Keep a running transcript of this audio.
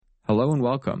Hello and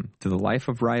welcome to The Life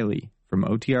of Riley from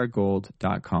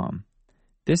OTRGold.com.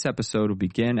 This episode will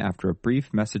begin after a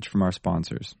brief message from our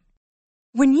sponsors.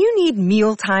 When you need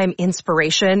mealtime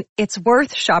inspiration, it's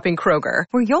worth shopping Kroger,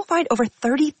 where you'll find over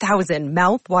 30,000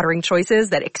 mouth-watering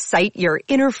choices that excite your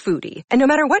inner foodie. And no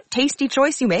matter what tasty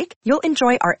choice you make, you'll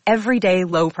enjoy our everyday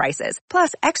low prices,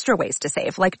 plus extra ways to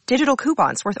save, like digital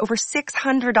coupons worth over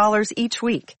 $600 each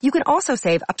week. You can also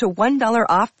save up to $1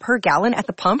 off per gallon at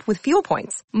the pump with fuel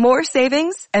points. More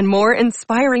savings and more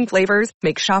inspiring flavors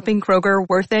make shopping Kroger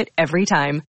worth it every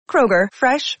time. Kroger,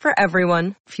 fresh for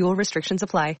everyone. Fuel restrictions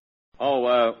apply.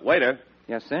 Oh, waiter.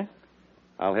 Yes, sir?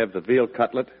 I'll have the veal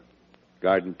cutlet,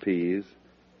 garden peas,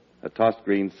 a tossed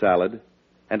green salad,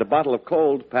 and a bottle of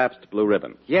cold Pabst Blue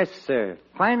Ribbon. Yes, sir.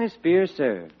 Finest beer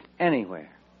served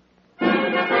anywhere.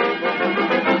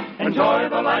 Enjoy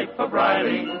the life of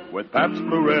Riley with Pabst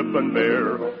Blue Ribbon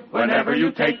beer. Whenever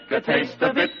you take a taste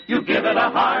of it, you give it a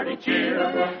hearty cheer.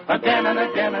 Again and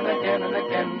again and again and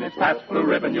again, it's Pabst Blue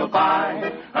Ribbon you'll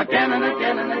buy. Again and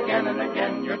again and again and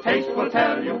again, your taste will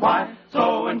tell you why.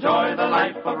 So enjoy the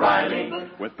life of Riley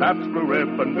with Pabst Blue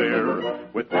Ribbon beer.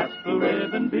 With Pabst Blue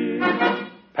Ribbon beer.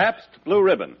 Pabst Blue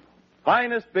Ribbon,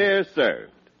 finest beer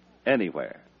served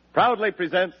anywhere. Proudly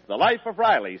presents The Life of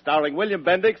Riley, starring William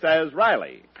Bendix as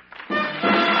Riley.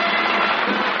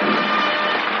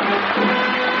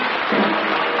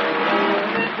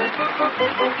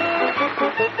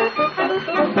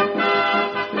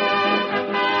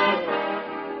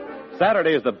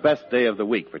 Saturday is the best day of the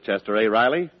week for Chester A.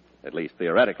 Riley, at least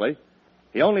theoretically.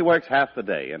 He only works half the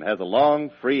day and has a long,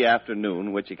 free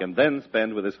afternoon which he can then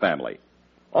spend with his family.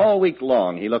 All week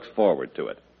long, he looks forward to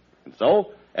it. And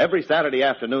so, every Saturday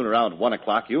afternoon around 1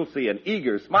 o'clock, you'll see an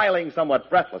eager, smiling, somewhat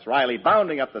breathless Riley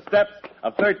bounding up the steps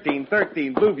of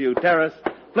 1313 Blueview Terrace,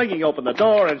 flinging open the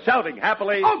door and shouting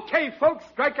happily, Okay, folks,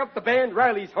 strike up the band.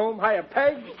 Riley's home. Hiya,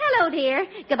 Peg. Hello, dear.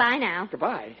 Goodbye now.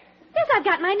 Goodbye. Yes, I've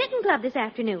got my knitting club this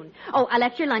afternoon. Oh, I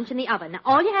left your lunch in the oven. Now,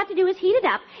 all you have to do is heat it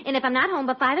up, and if I'm not home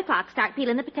by 5 o'clock, start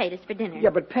peeling the potatoes for dinner. Yeah,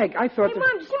 but Peg, I thought... Hey,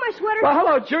 Mom, did you see my sweater? Well,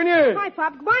 hello, Junior. Bye,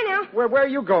 Pop. Goodbye now. Where are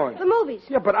you going? The movies.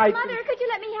 Yeah, but I... Mother, could you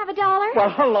let me have $1? Well,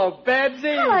 hello,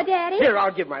 Babsy. Hello, Daddy. Here,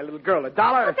 I'll give my little girl $1.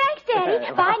 Oh, thanks,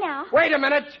 Daddy. Bye now. Wait a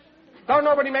minute. Don't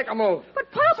nobody make a move. But,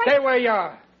 Pop, Stay where you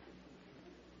are.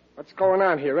 What's going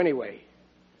on here, anyway?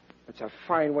 It's a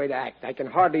fine way to act. I can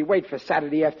hardly wait for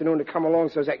Saturday afternoon to come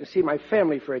along so as I can see my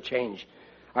family for a change.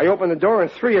 I open the door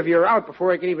and 3 of you are out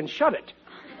before I can even shut it.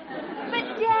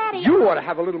 But, Daddy... You ought to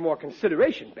have a little more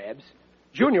consideration, Babs.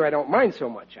 Junior, I don't mind so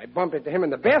much. I bump into him in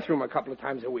the bathroom a couple of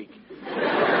times a week.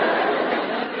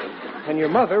 And your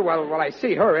mother, well, I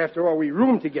see her. After all, we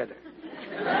room together.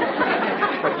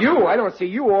 But you, I don't see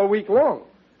you all week long.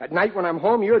 At night when I'm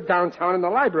home, you're downtown in the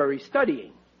library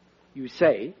studying. You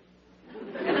say.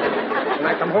 When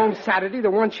I come home Saturday,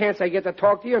 the one chance I get to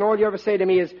talk to you, and all you ever say to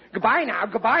me is, goodbye now,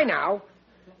 goodbye now.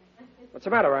 What's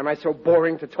the matter? Am I so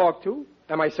boring to talk to?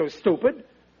 Am I so stupid?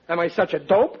 Am I such a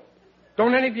dope?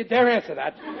 Don't any of you dare answer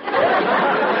that.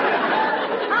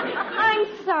 I'm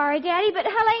sorry, Daddy, but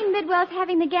Helene Bidwell's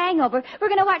having the gang over. We're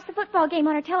going to watch the football game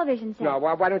on her television set. No,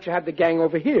 why don't you have the gang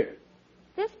over here?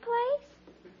 This place?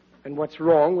 And what's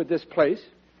wrong with this place?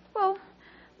 Well,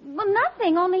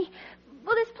 nothing, only...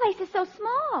 Well, this place is so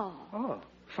small. Oh,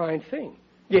 fine thing.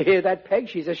 You hear that, Peg?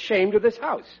 She's ashamed of this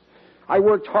house. I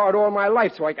worked hard all my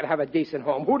life so I could have a decent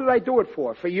home. Who did I do it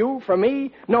for? For you? For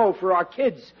me? No, for our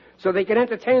kids, so they can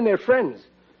entertain their friends.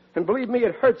 And believe me,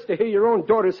 it hurts to hear your own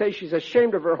daughter say she's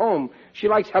ashamed of her home. She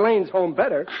likes Helene's home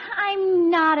better.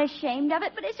 I'm not ashamed of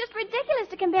it, but it's just ridiculous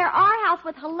to compare our house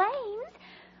with Helene's.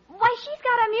 Why, she's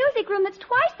got a music room that's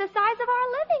twice the size of our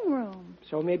living room.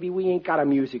 So maybe we ain't got a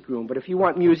music room, but if you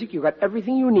want music, you got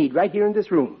everything you need right here in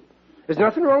this room. There's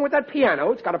nothing wrong with that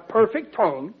piano. It's got a perfect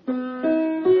tone.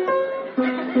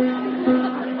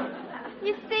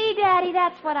 You see, Daddy,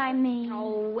 that's what I mean.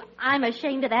 Oh, I'm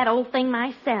ashamed of that old thing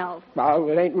myself. Well,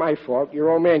 it ain't my fault. Your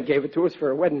old man gave it to us for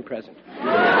a wedding present.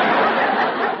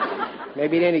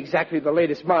 Maybe it ain't exactly the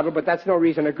latest model, but that's no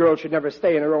reason a girl should never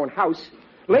stay in her own house.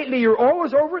 Lately, you're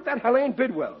always over at that Helene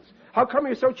Bidwell's. How come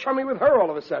you're so chummy with her all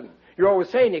of a sudden? You're always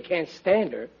saying you can't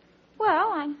stand her.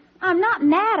 Well, I'm not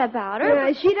mad about her.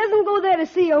 Yeah, she doesn't go there to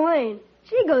see Elaine.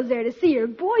 She goes there to see her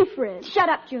boyfriend. Shut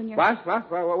up, Junior. What?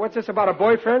 What's this about a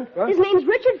boyfriend? What? His name's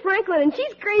Richard Franklin, and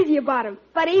she's crazy about him.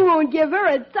 But he won't give her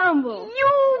a tumble.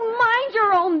 You mind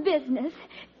your own business.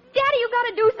 Daddy, you got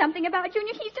to do something about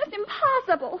Junior. He's just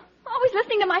impossible. Always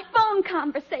listening to my phone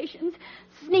conversations.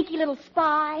 Sneaky little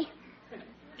spy.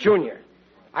 Junior,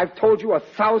 I've told you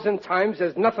 1,000 times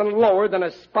there's nothing lower than a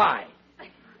spy.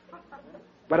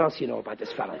 What else you know about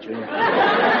this fellow, Junior?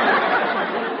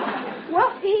 Well,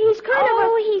 he's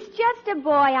Oh, he's just a boy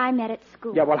I met at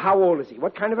school. Yeah, well, how old is he?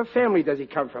 What kind of a family does he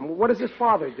come from? What does his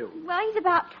father do? Well, he's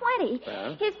about 20.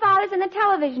 Yeah. His father's in the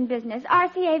television business,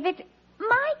 RCA Victor.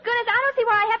 My goodness, I don't see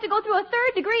why I have to go through a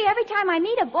third degree every time I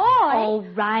meet a boy. Oh,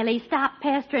 Riley, stop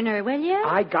pestering her, will you?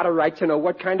 I got a right to know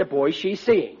what kind of boy she's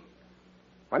seeing.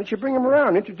 Why don't you bring him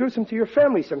around, introduce him to your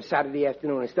family some Saturday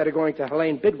afternoon instead of going to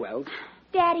Helene Bidwell's?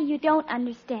 Daddy, you don't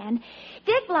understand.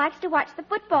 Dick likes to watch the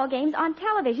football games on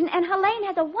television, and Helene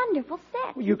has a wonderful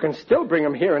set. Well, you can still bring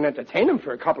him here and entertain him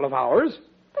for a couple of hours.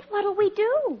 But what'll we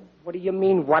do? What do you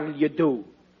mean, what'll you do?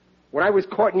 When I was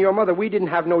courting your mother, we didn't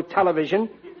have no television,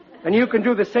 and you can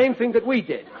do the same thing that we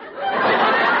did.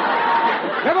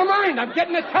 Never mind, I'm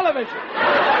getting a television.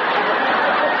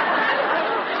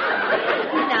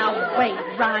 Now, wait,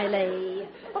 Riley.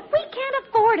 But we can't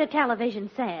afford a television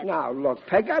set. Now, look,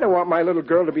 Peg, I don't want my little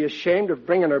girl to be ashamed of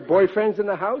bringing her boyfriends in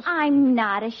the house. I'm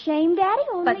not ashamed, Daddy,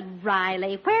 only... But,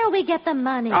 Riley, where'll we get the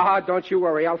money? Don't you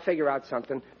worry. I'll figure out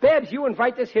something. Babs, you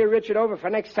invite this here Richard over for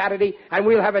next Saturday, and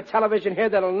we'll have a television here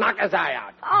that'll knock his eye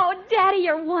out. Oh, Daddy,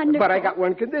 you're wonderful. But I got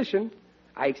one condition.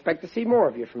 I expect to see more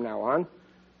of you from now on.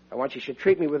 I want you should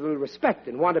treat me with a little respect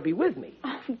and want to be with me.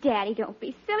 Oh, Daddy, don't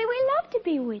be silly. We love to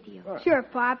be with you. Sure,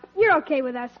 Pop. You're okay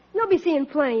with us. You'll be seeing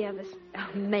plenty of us.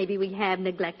 Oh, maybe we have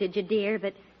neglected you, dear,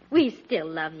 but we still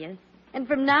love you. And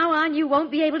from now on, you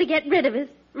won't be able to get rid of us.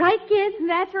 Right, kids?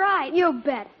 That's right. You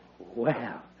bet.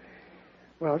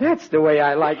 Well, that's the way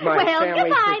I like my family. Well,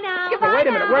 goodbye now. Goodbye wait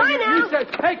a minute. Goodbye now. He says,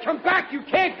 hey, come back. You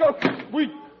can't go. We...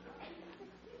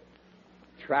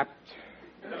 Trapped.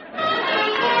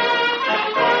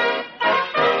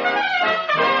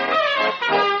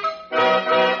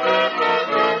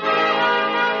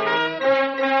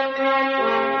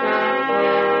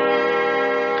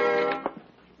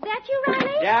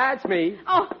 Yeah, it's me.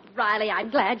 Oh, Riley, I'm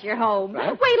glad you're home.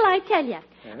 What? Wait till I tell you.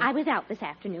 I was out this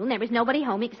afternoon. There was nobody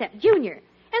home except Junior.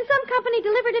 And some company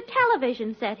delivered a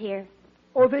television set here.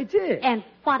 Oh, they did? And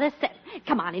what a set.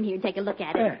 Come on in here and take a look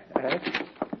at it.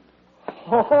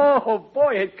 Oh,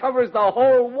 boy, it covers the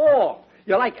whole wall.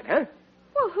 You like it, huh?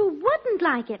 Well, who wouldn't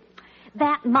like it?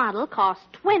 That model cost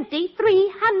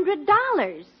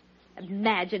 $2,300.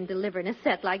 Imagine delivering a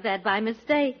set like that by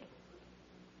mistake.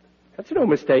 That's no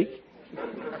mistake.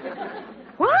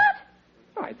 What?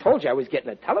 Oh, I told you I was getting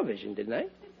a television, didn't I?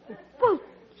 Well,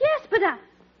 yes, but I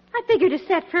figured a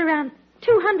set for around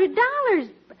 $200.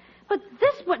 But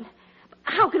this one,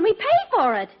 how can we pay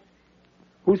for it?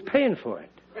 Who's paying for it?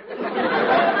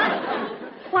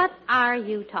 What are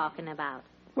you talking about?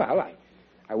 Well,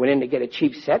 I went in to get a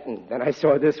cheap set, and then I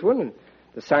saw this one, and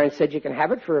the sign said you can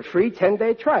have it for a free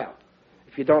 10-day trial.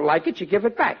 If you don't like it, you give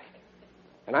it back.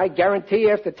 And I guarantee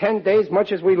after 10 days,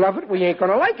 much as we love it, we ain't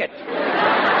going to like it.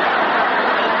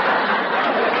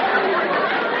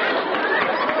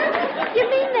 You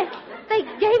mean they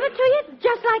gave it to you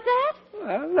just like that?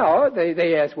 Well, no,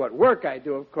 they asked what work I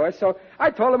do, of course, so I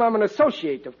told them I'm an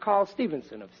associate of Carl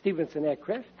Stevenson of Stevenson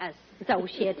Aircraft.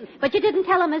 Associate. But you didn't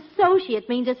tell them associate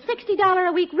means a $60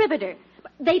 a week riveter.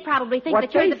 They probably think What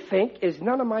that you're they think is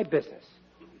none of my business.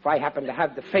 If I happen to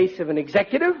have the face of an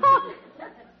executive... Oh.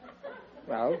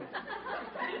 Well,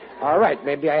 all right,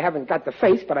 maybe I haven't got the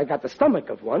face, but I got the stomach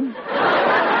of one.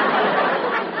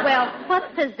 Well,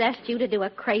 what possessed you to do a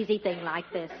crazy thing like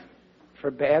this?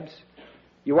 For Babs,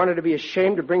 you want her to be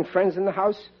ashamed to bring friends in the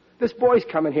house? This boy's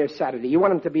coming here Saturday. You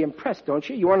want him to be impressed, don't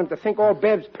you? You want him to think all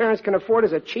Babs' parents can afford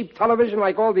is a cheap television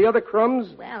like all the other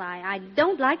crumbs? Well, I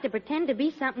don't like to pretend to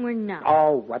be something we're not.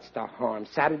 Oh, what's the harm?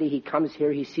 Saturday he comes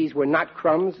here, he sees we're not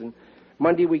crumbs, and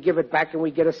Monday we give it back and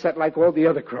we get a set like all the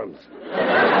other crumbs.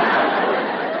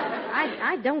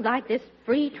 I don't like this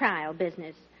free trial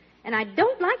business. And I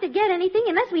don't like to get anything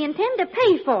unless we intend to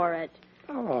pay for it.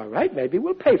 Oh, all right, maybe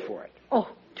we'll pay for it. Oh,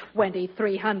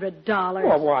 $2,300.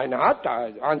 Well, why not?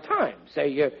 On time.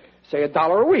 Say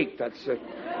 $1 a week. That's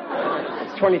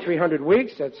 2,300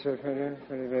 weeks. That's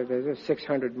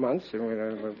 600 months.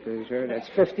 That's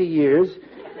 50 years.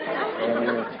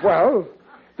 Well,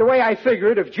 the way I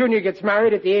figure it, if Junior gets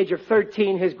married at the age of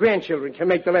 13, his grandchildren can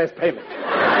make the last payment.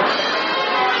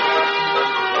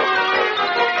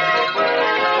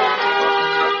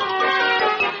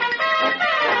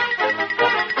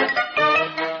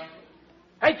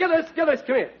 Hey, Gillis, come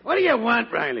here. What do you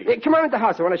want, Riley? Hey, come on into the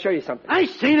house. I want to show you something. I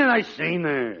seen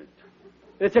it.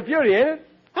 It's a beauty, ain't it?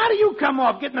 How do you come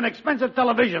off getting an expensive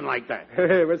television like that?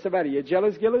 What's the matter? You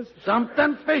jealous, Gillis?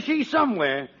 Something fishy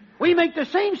somewhere. We make the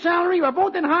same salary, we're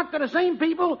both in hock to the same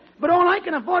people, but all I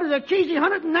can afford is a cheesy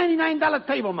 $199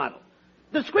 table model.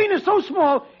 The screen is so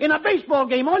small, in a baseball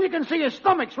game, all you can see is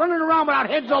stomachs running around without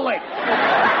heads or legs.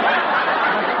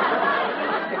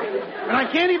 And I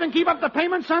can't even keep up the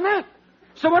payments on that.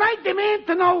 So what I demand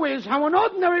to know is how an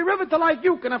ordinary riveter like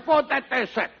you can afford that there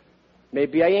set.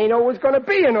 Maybe I ain't always going to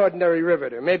be an ordinary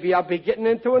riveter. Maybe I'll be getting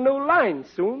into a new line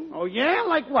soon. Oh, yeah?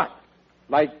 Like what?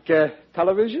 Like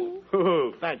television?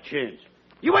 Oh, fat chance.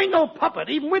 You ain't no puppet,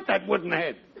 even with that wooden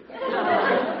head.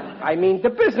 I mean the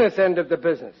business end of the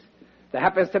business. There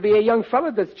happens to be a young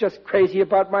fella that's just crazy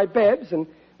about my Babs, and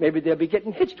maybe they'll be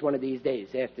getting hitched one of these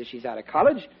days after she's out of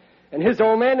college. And his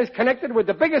old man is connected with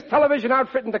the biggest television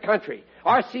outfit in the country,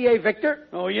 RCA Victor.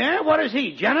 Oh, yeah? What is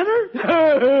he, janitor?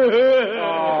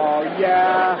 Oh,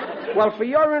 yeah. Well, for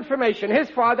your information, his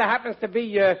father happens to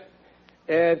be,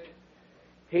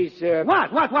 he's,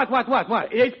 What?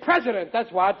 He's president,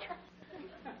 that's what.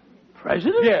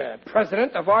 President? Yeah,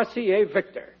 president of RCA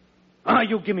Victor.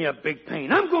 You give me a big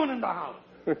pain. I'm going in the house.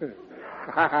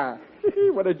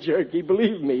 What a jerky,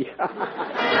 believe me.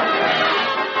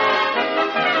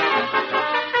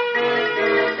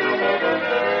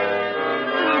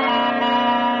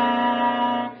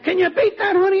 Can you beat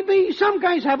that, honeybee? Some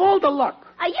guys have all the luck.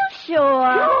 Are you sure?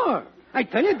 Sure. I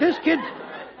tell you, this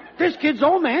kid's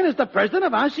old man is the president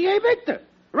of RCA Victor.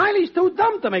 Riley's too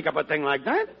dumb to make up a thing like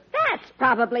that. That's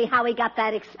probably how he got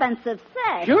that expensive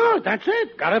set. Sure, that's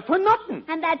it. Got it for nothing.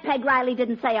 And that Peg Riley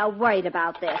didn't say a word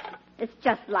about this. It's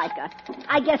just like her.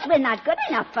 I guess we're not good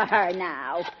enough for her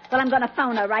now. Well, I'm going to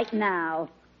phone her right now.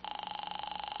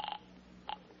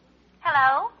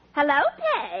 Hello? Hello,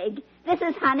 Peg. This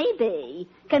is Honeybee.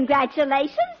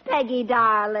 Congratulations, Peggy,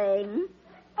 darling.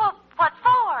 Well, what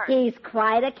for? He's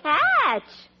quite a catch.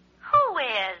 Who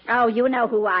is? Oh, you know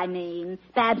who I mean.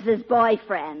 Babs's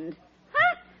boyfriend.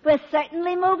 Huh? We're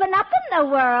certainly moving up in the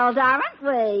world, aren't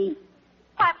we?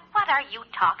 What are you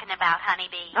talking about,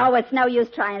 Honeybee? Oh, it's no use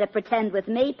trying to pretend with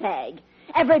me, Peg.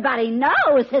 Everybody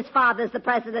knows his father's the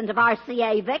president of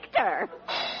RCA Victor.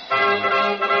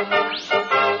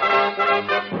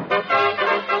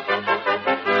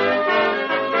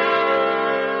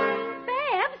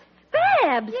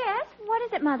 Babs. Yes? What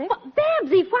is it, Mother? Well,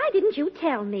 Babsy, why didn't you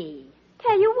tell me?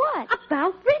 Tell you what?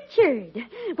 About Richard.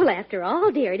 Well, after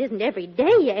all, dear, it isn't every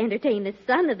day you entertain the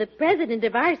son of the president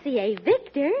of RCA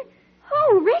Victor.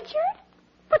 Oh, Richard?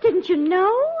 But didn't you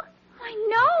know? I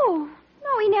know.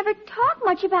 No, he never talked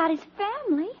much about his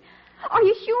family. Are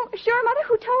you sure, Mother?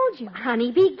 Who told you?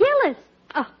 Honeybee Gillis.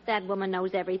 Oh, that woman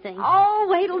knows everything. Oh,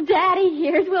 wait till Daddy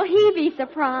hears. Will he be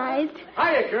surprised?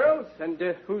 Hiya, girls. And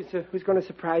who's going to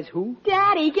surprise who?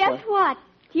 Daddy, guess what?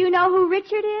 Do you know who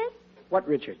Richard is? What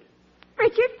Richard?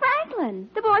 Richard Franklin,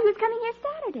 the boy who's coming here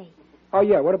Saturday. Oh,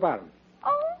 yeah. What about him?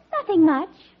 Oh, nothing much.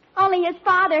 Only his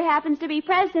father happens to be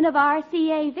president of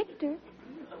RCA Victor.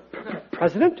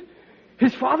 President?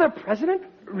 His father president?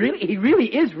 Really? He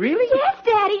really is, really? Yes,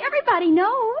 Daddy. Everybody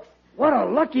knows. What a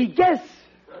lucky guess.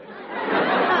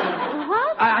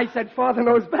 What? I said father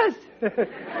knows best.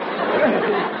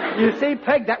 You see,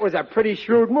 Peg, that was a pretty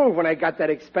shrewd move when I got that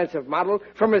expensive model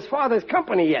from his father's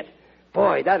company yet.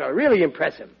 Boy, that'll really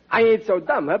impress him. I ain't so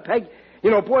dumb, huh, Peg? You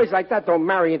know, boys like that don't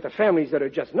marry into families that are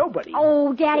just nobody.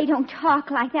 Oh, Daddy, don't talk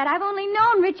like that. I've only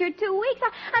known Richard 2 weeks.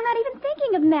 I'm not even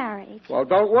thinking of marriage. Well,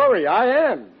 don't worry.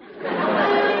 I am.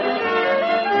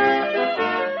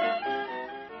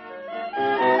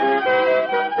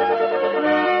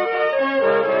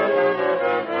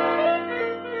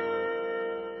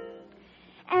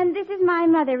 And this is my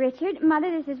mother, Richard.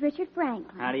 Mother, this is Richard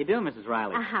Franklin. How do you do, Mrs.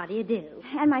 Riley? How do you do?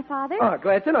 And my father? Oh,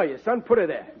 glad to know you, son. Put her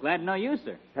there. Glad to know you,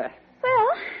 sir.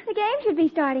 Well, the game should be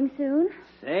starting soon.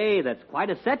 Say, that's quite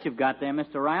a set you've got there,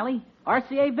 Mr. Riley.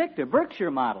 RCA Victor,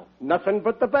 Berkshire model. Nothing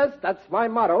but the best. That's my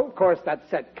motto. Of course, that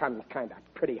set comes kind of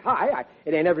pretty high.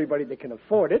 It ain't everybody that can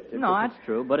afford it. No, that's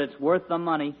true, but it's worth the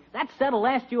money. That set'll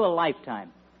last you a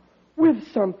lifetime. With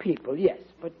some people, yes.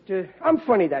 But I'm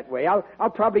funny that way.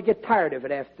 I'll probably get tired of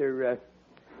it after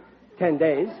 10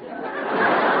 days.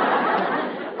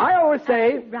 I always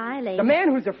say... Riley. The man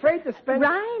who's afraid to spend...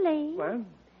 Riley. Well?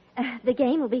 The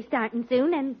game will be starting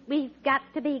soon, and we've got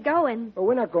to be going. Well,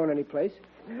 we're not going anyplace.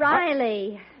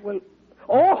 Riley.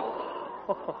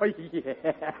 Oh, yeah.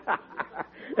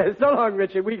 So long,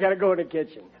 Richard. We got to go in the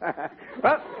kitchen.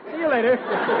 Well, see you later.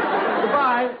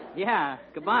 Goodbye. Yeah,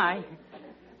 goodbye.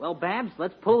 Well, Babs,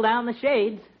 let's pull down the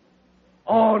shades.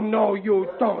 Oh, no, you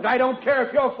don't. I don't care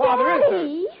if your father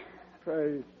Daddy.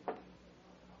 is...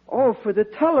 Oh, for the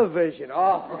television.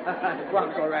 Oh,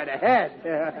 well, go right ahead.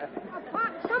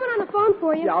 Someone on the phone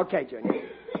for you. Yeah, okay, Junior.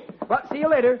 Well, see you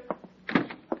later.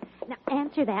 Now,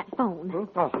 answer that phone.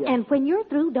 Oh, yeah. And when you're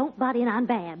through, don't butt in on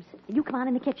Babs. You come on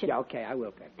in the kitchen. Yeah, okay, I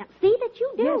will, Peg. Now, see that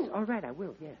you do. Yes, all right, I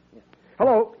will, yeah.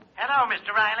 Hello? Hello,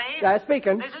 Mr. Riley. Yeah,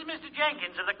 speaking. This is Mr.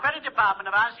 Jenkins of the credit department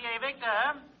of RCA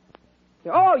Victor.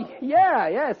 Oh,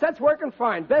 yes, that's working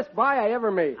fine. Best buy I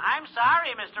ever made. I'm sorry,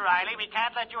 Mr. Riley. We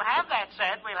can't let you have that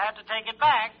set. We'll have to take it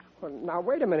back. Well, now,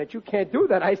 wait a minute. You can't do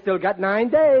that. I still got 9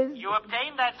 days. You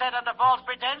obtained that set under false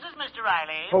pretenses, Mr.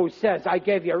 Riley. Who says? I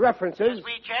gave you references. Yes,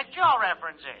 we checked your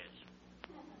references.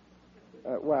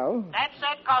 Well? That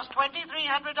set cost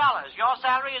 $2,300. Your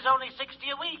salary is only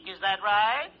 $60 a week. Is that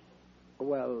right?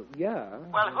 Well, yeah.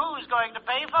 Well, who's going to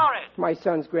pay for it? My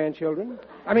son's grandchildren.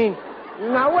 I mean,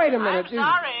 now, wait a minute. I'm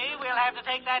sorry. We'll have to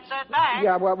take that set back.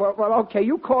 Yeah, well, okay.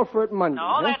 You call for it Monday.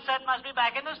 No, that set must be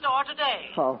back in the store today.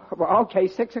 Oh, well, okay,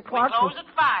 6 o'clock. We close at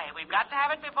 5. We've got to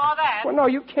have it before that. Well, no,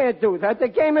 you can't do that. The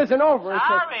game isn't over.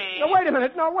 Sorry. No, wait a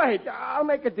minute. No, wait. I'll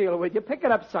make a deal with you. Pick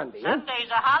it up Sunday. Sunday's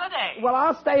a holiday. Well,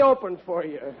 I'll stay open for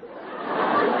you.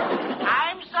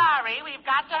 I'm sorry. We've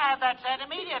got to have that set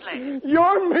immediately.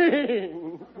 You're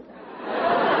mean.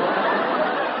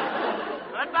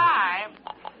 Goodbye.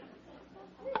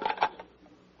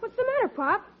 What's the matter,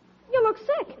 Pop? You look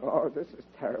sick. Oh, this is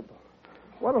terrible.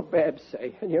 What'll Babs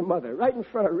say? And your mother, right in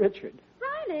front of Richard.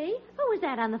 Riley, who was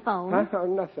that on the phone? Huh? Oh,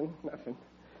 nothing.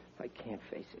 I can't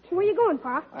face it. Where you going,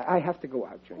 Pop? I have to go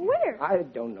out, Junior. Where? I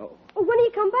don't know. Oh, when do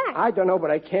you come back? I don't know,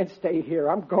 but I can't stay here.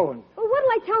 I'm going. Oh, what'll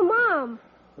I tell Mom?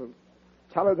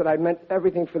 Tell her that I meant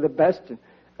everything for the best,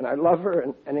 and I love her,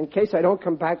 and in case I don't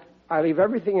come back, I leave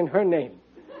everything in her name,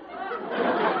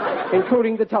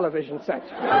 including the television set.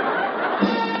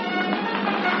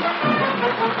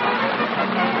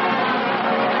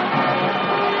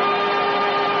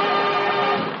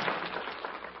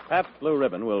 Pabst Blue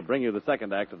Ribbon will bring you the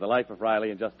second act of The Life of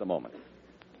Riley in just a moment.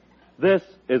 This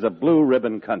is a blue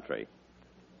ribbon country.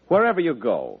 Wherever you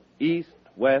go, east,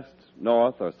 west,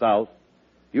 north, or south,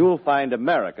 you'll find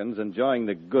Americans enjoying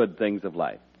the good things of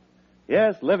life.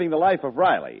 Yes, living the life of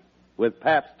Riley with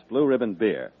Pabst Blue Ribbon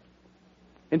beer.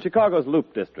 In Chicago's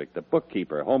Loop District, the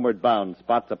bookkeeper, homeward bound,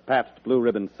 spots a Pabst Blue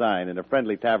Ribbon sign in a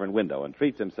friendly tavern window and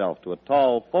treats himself to a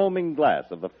tall, foaming glass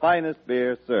of the finest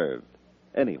beer served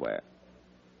anywhere.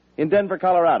 In Denver,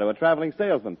 Colorado, a traveling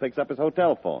salesman picks up his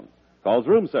hotel phone, calls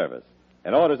room service,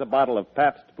 and orders a bottle of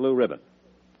Pabst Blue Ribbon.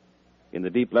 In the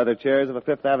deep leather chairs of a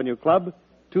Fifth Avenue club,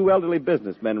 2 elderly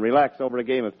businessmen relax over a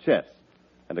game of chess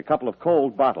and a couple of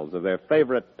cold bottles of their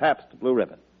favorite Pabst Blue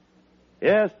Ribbon.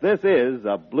 Yes, this is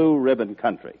a blue ribbon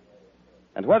country.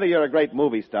 And whether you're a great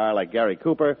movie star like Gary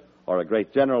Cooper, or a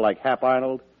great general like Hap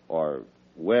Arnold, or,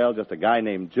 well, just a guy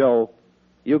named Joe,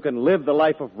 you can live the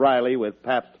life of Riley with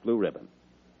Pabst Blue Ribbon.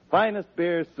 Finest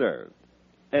beer served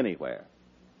anywhere.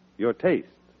 Your taste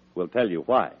will tell you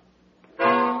why.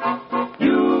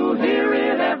 You hear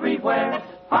it everywhere.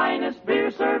 Finest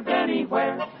beer served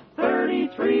anywhere.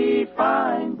 33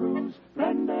 fine brews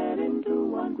blended into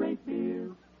one great beer.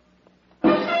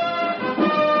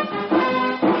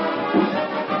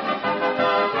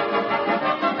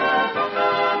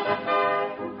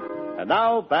 And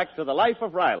now, back to The Life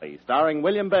of Riley, starring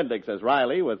William Bendix as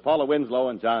Riley with Paula Winslow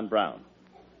and John Brown.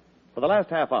 For the last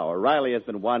half hour, Riley has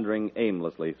been wandering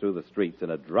aimlessly through the streets in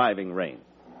a driving rain.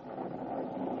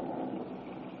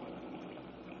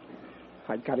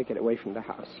 I've got to get away from the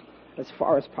house as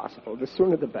far as possible. The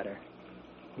sooner the better.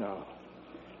 No,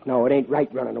 it ain't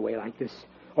right running away like this.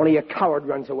 Only a coward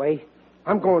runs away.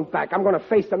 I'm going back. I'm going to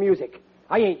face the music.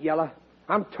 I ain't yellow.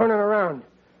 I'm turning around.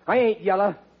 I ain't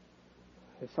yellow.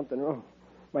 There's something wrong.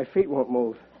 My feet won't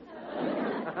move.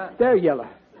 They're yellow.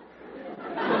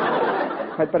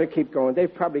 I'd better keep going.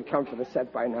 They've probably come for the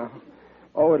set by now.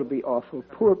 Oh, it'll be awful.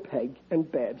 Poor Peg and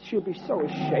Babs. She'll be so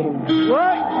ashamed.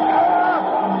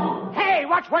 What? Hey,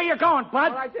 watch where you're going,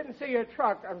 bud. Well, I didn't see your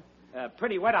truck.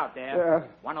 Pretty wet out there.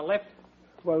 Want a lift?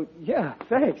 Well, yeah,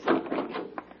 thanks.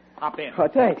 Hop in. Oh,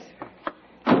 thanks.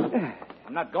 I'm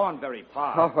not going very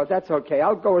far. Oh, well, that's okay.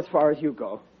 I'll go as far as you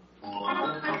go.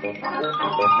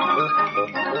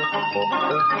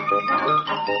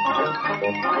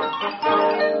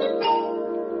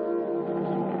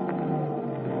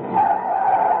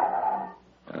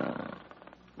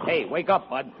 Hey, wake up,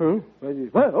 bud.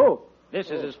 What? Oh.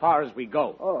 This is as far as we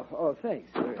go. Oh, thanks.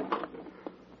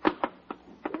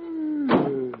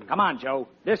 Come on, Joe.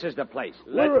 This is the place.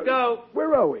 Let's go.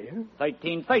 Where are we?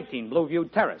 1313 Blueview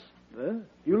Terrace.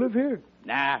 You live here?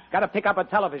 Nah, got to pick up a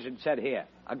television set here.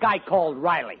 A guy called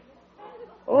Riley.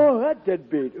 Oh, that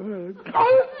deadbeat.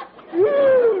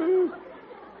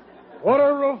 What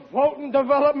a revolting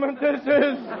development this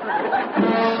is.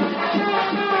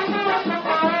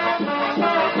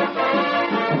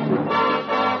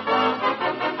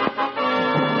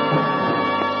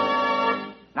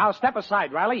 Now step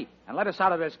aside, Riley, and let us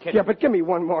out of this kitchen. Yeah, but give me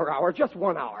 1 more hour. Just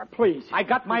 1 hour, please. I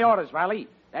got my orders, Riley.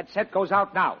 That set goes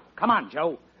out now. Come on,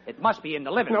 Joe. It must be in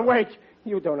the living room. No, wait.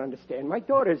 You don't understand. My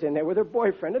daughter's in there with her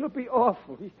boyfriend. It'll be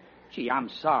awful. Gee, I'm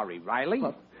sorry, Riley.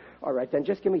 Oh, all right, then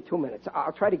just give me 2 minutes.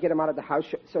 I'll try to get him out of the house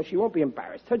so she won't be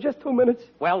embarrassed. So just 2 minutes?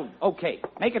 Well, okay.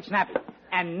 Make it snappy.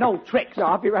 And no tricks. No,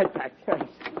 I'll be right back.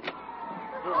 Thanks.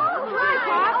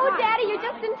 Oh, Daddy, you're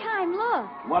just in time. Look.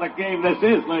 What a game this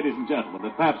is, ladies and gentlemen,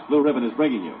 that Pabst Blue Ribbon is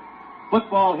bringing you.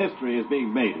 Football history is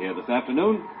being made here this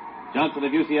afternoon. Johnson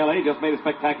of UCLA just made a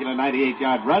spectacular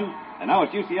 98-yard run, and now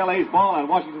it's UCLA's ball on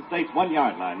Washington State's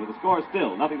 1-yard line with the score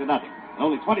still 0-0. And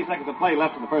only 20 seconds of play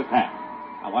left in the first half.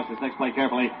 Now watch this next play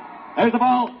carefully. There's the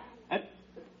ball. And...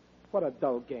 What a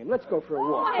dull game. Let's go for a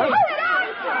walk.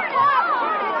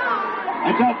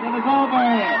 And Johnson is over.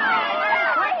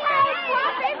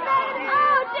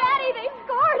 Oh, Daddy, they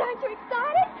scored. Aren't you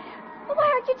excited? Why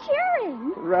aren't you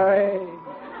cheering? Right.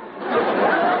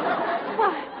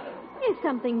 What? Is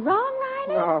something wrong,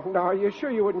 Riley? No. You sure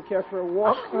you wouldn't care for a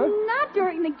walk, huh? Not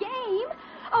during the game.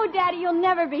 Oh, Daddy, you'll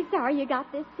never be sorry you got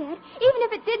this set, even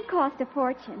if it did cost a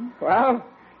fortune. Well,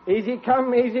 easy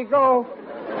come, easy go.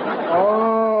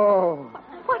 Oh.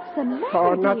 What's the matter,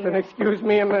 Oh, dear? nothing. Excuse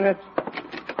me a minute.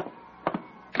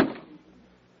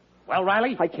 Well,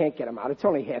 Riley? I can't get him out. It's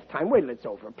only halftime. Wait till it's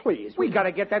over, please. We got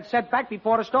to get that set back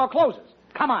before the store closes.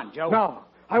 Come on, Joe. No,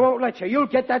 I won't let you. You'll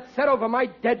get that set over my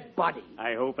dead body.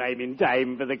 I hope I'm in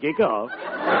time for the kickoff.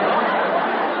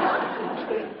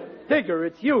 Digger,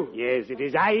 it's you. Yes, it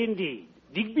is I indeed.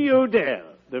 Digby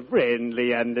Odell, the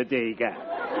friendly undertaker.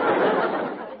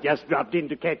 Just dropped in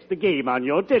to catch the game on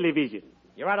your television.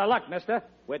 You're out of luck, mister.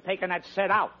 We're taking that set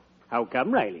out. How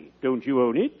come, Riley? Don't you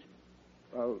own it?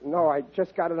 No, I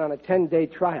just got it on a 10-day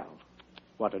trial.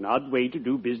 What an odd way to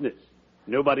do business.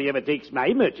 Nobody ever takes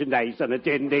my merchandise on a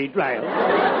 10-day trial.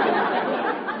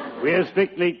 We're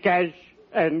strictly cash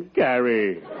and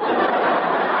carry.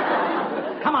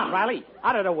 Come on, Riley.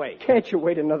 Out of the way. Can't you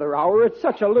wait another hour? It's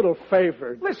such a little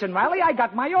favor. Listen, Riley, I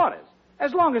got my orders.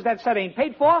 As long as that set ain't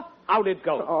paid for, out it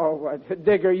goes. Oh,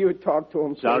 Digger, you talk to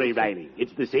him. Sorry, please. Riley.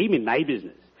 It's the same in my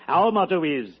business. Our motto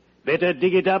is, better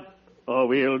dig it up or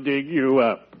we'll dig you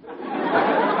up.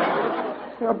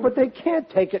 But they can't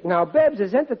take it now. Babs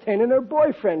is entertaining her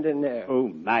boyfriend in there. Oh,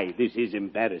 my, this is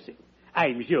embarrassing.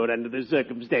 I'm sure under the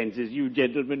circumstances you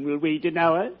gentlemen will wait an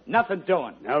hour. Nothing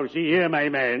doing. Now, see here, my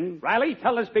man. Riley,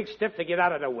 tell this big stiff to get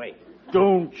out of the way.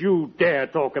 Don't you dare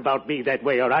talk about me that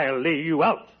way or I'll lay you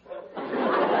out.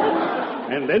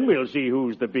 And then we'll see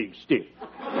who's the big stiff.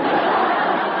 Come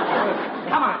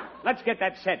on. Let's get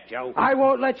that set, Joe. I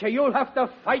won't let you. You'll have to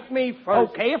fight me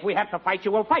first. Okay, if we have to fight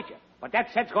you, we'll fight you. But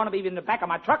that set's going to be in the back of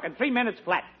my truck in 3 minutes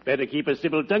flat. Better keep a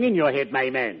civil tongue in your head,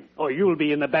 my man, or you'll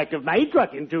be in the back of my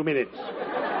truck in 2 minutes.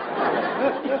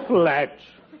 Flat.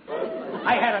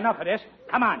 I had enough of this.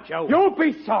 Come on, Joe. You'll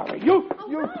be sorry. Riley,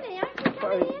 aren't you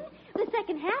coming in? The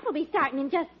second half will be starting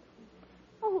in just...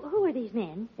 Oh, who are these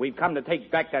men? We've come to take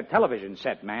back that television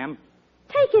set, ma'am.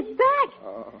 Take it back.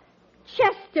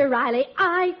 Chester, Riley,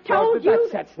 I told you...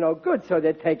 That set's no good, so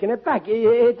they're taking it back.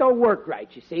 It don't work right,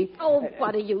 you see. Oh,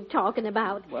 what are you talking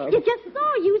about? Well- You just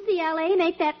saw UCLA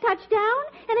make that touchdown,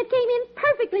 and it came in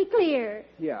perfectly clear.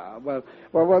 Yeah, well,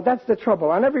 that's the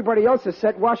trouble. On everybody else's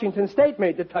set, Washington State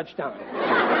made the touchdown.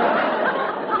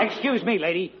 Excuse me,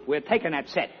 lady. We're taking that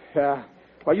set.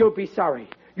 Well, you'll be sorry.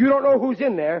 You don't know who's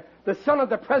in there. The son of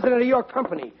the president of your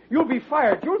company. You'll be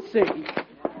fired. You'll see.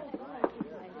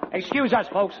 Excuse us,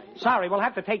 folks. Sorry, we'll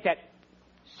have to take that.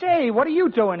 Say, what are you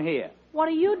doing here? What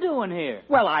are you doing here?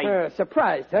 Well, I...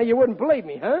 Surprised, huh? You wouldn't believe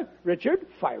me, huh? Richard,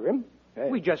 fire him.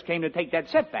 We just came to take that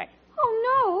set back. Oh,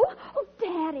 no. Oh,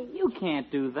 Daddy. You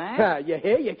can't do that. You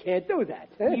hear? You can't do that.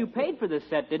 Huh? You paid for this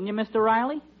set, didn't you, Mr.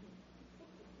 Riley?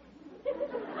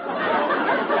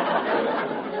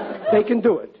 They can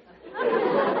do it.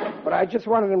 But I just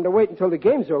wanted them to wait until the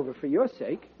game's over for your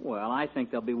sake. Well, I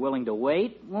think they'll be willing to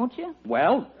wait, won't you?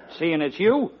 Well, seeing it's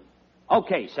you.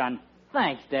 Okay, son.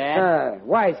 Thanks, Dad.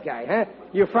 Wise guy, huh?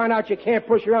 You found out you can't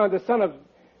push around the son of...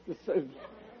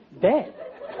 Dad?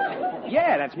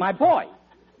 Yeah, that's my boy.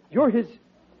 You're his...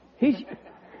 He's...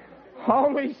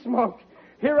 Holy smoke.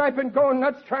 Here I've been going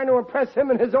nuts trying to impress him,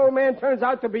 and his old man turns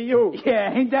out to be you.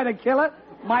 Yeah, ain't that a killer?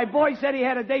 My boy said he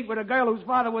had a date with a girl whose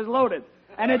father was loaded.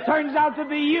 And it turns out to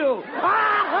be you.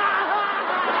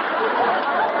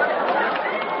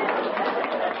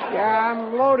 Yeah,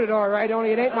 I'm loaded, all right,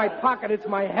 only it ain't my pocket, it's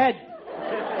my head.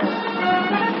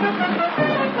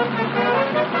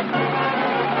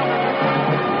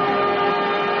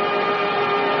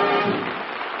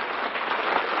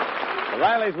 The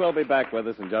Rileys will be back with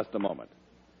us in just a moment.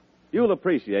 You'll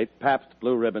appreciate Pabst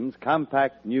Blue Ribbon's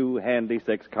compact, new, handy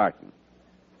 6 carton.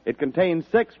 It contains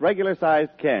 6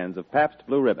 regular-sized cans of Pabst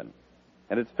Blue Ribbon.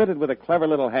 and it's fitted with a clever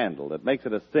little handle that makes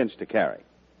it a cinch to carry.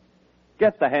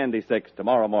 Get the Handy 6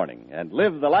 tomorrow morning and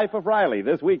live the life of Riley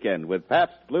this weekend with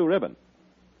Pabst Blue Ribbon.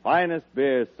 Finest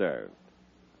beer served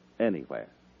anywhere.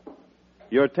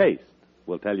 Your taste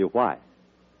will tell you why.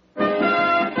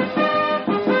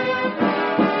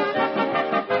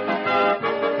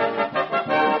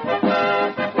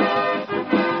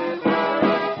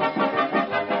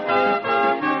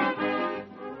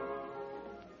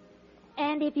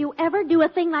 And if you ever do a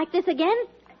thing like this again,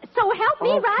 so help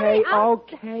me, Riley.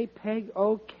 Okay, Peg,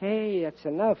 okay. That's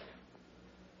enough.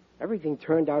 Everything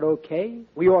turned out okay.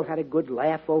 We all had a good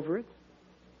laugh over it.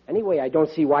 Anyway, I don't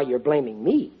see why you're blaming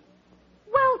me.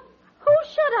 Well, who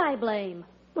should I blame?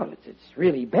 Well, it's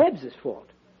really Babs' fault.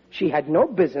 She had no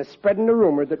business spreading the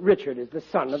rumor that Richard is the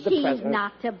son of the president. She's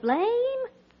not to blame.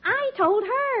 I told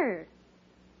her.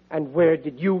 And where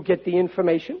did you get the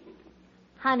information?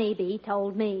 Honeybee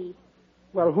told me.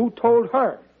 Well, who told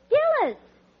her? Gillis.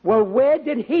 Well, where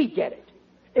did he get it?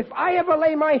 If I ever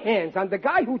lay my hands on the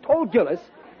guy who told Gillis...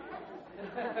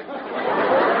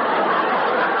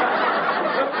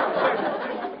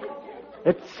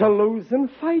 It's a losing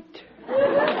fight.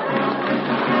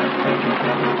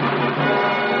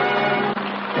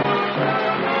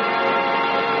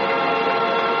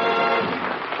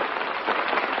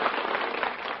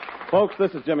 Folks,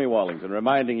 this is Jimmy Wallington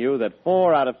reminding you that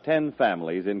 4 out of 10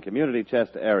 families in community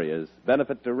chest areas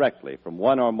benefit directly from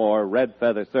one or more Red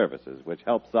Feather services, which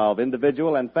help solve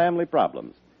individual and family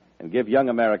problems and give young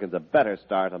Americans a better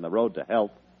start on the road to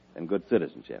health and good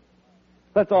citizenship.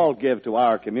 Let's all give to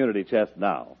our community chest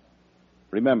now.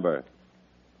 Remember,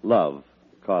 love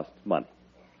costs money.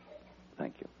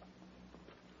 Thank you.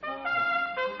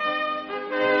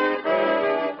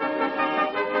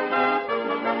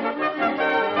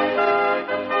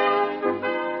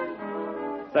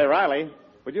 Say, Riley,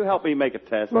 would you help me make a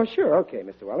test? Well, sure. Okay,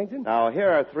 Mr. Wellington. Now, here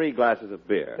are 3 glasses of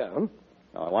beer. Yeah.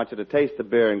 Now, I want you to taste the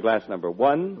beer in glass number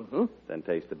 1, then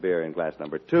taste the beer in glass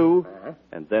number 2,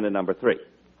 and then in number 3.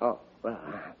 Oh, well,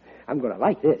 I'm going to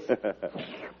like this.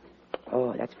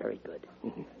 Oh, that's very good.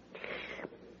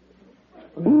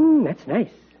 That's nice.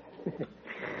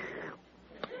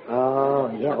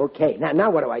 Oh, yeah, okay. Now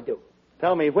what do I do?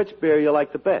 Tell me which beer you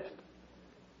like the best.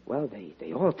 Well,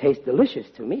 they all taste delicious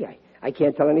to me. I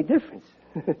can't tell any difference.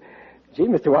 Gee,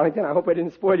 Mr. Wellington, I hope I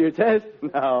didn't spoil your test.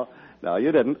 No,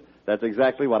 you didn't. That's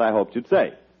exactly what I hoped you'd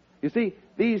say. You see,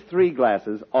 these 3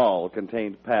 glasses all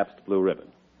contained Pabst Blue Ribbon.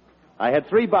 I had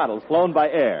 3 bottles flown by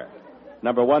air.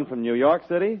 Number 1 from New York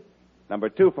City, number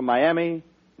 2 from Miami,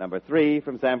 number 3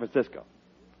 from San Francisco.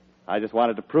 I just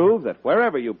wanted to prove that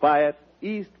wherever you buy it,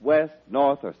 east, west,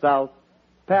 north, or south,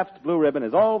 Pabst Blue Ribbon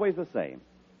is always the same.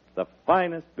 The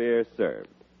finest beer served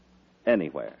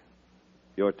anywhere.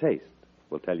 Your taste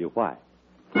will tell you why.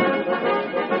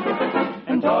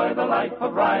 Enjoy the life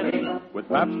of Riley with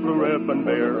Pabst Blue Ribbon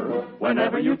beer.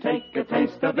 Whenever you take a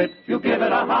taste of it, you give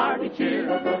it a hearty cheer.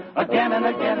 Again and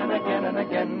again and again and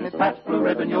again, it's Pabst Blue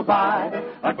Ribbon you'll buy.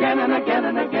 Again and again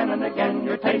and again and again,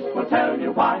 your taste will tell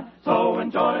you why. So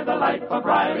enjoy the life of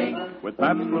Riley with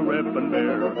Pabst Blue Ribbon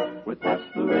beer. With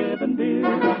Pabst Blue Ribbon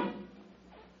beer.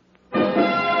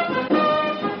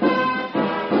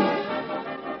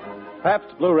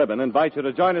 Pabst Blue Ribbon invites you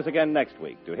to join us again next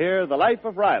week to hear The Life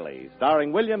of Riley,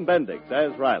 starring William Bendix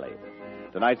as Riley.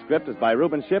 Tonight's script is by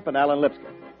Reuben Shipp and Alan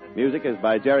Lipscomb. Music is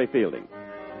by Jerry Fielding.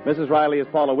 Mrs. Riley is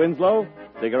Paula Winslow.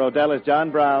 Digger Odell is John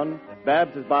Brown.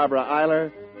 Babs is Barbara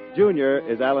Eiler. Junior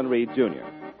is Alan Reed, Jr.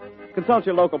 Consult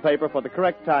your local paper for the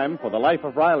correct time for The Life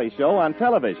of Riley show on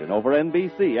television over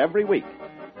NBC every week.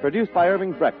 Produced by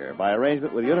Irving Brecker by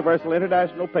arrangement with Universal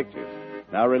International Pictures.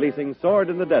 Now releasing Sword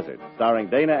in the Desert, starring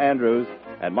Dana Andrews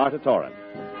and Marta Torrance.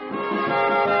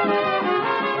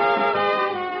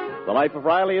 The Life of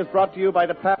Riley is brought to you by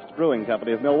the Pabst Brewing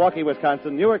Company of Milwaukee,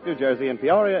 Wisconsin, Newark, New Jersey, and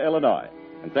Peoria, Illinois.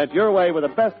 And sent your way with the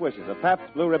best wishes of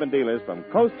Pabst Blue Ribbon dealers from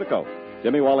coast to coast.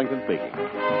 Jimmy Wallington speaking.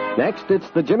 Next, it's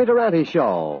the Jimmy Durante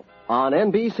Show on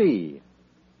NBC.